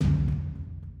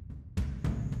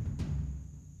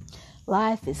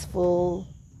Life is full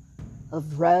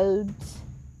of roads,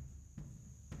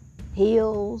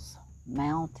 hills,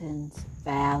 mountains,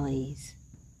 valleys,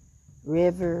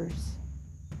 rivers,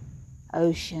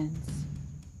 oceans.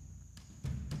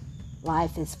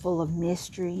 Life is full of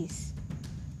mysteries,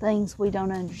 things we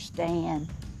don't understand,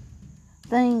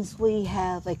 things we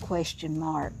have a question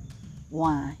mark.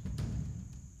 Why?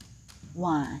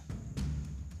 Why?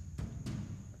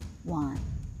 Why?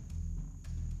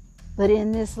 But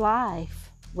in this life,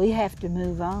 we have to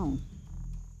move on.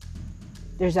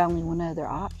 There's only one other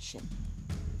option.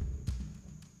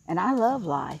 And I love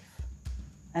life.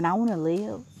 And I want to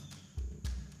live.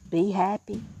 Be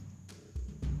happy.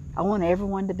 I want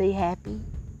everyone to be happy.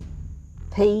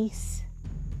 Peace,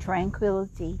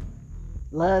 tranquility,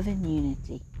 love, and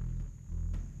unity.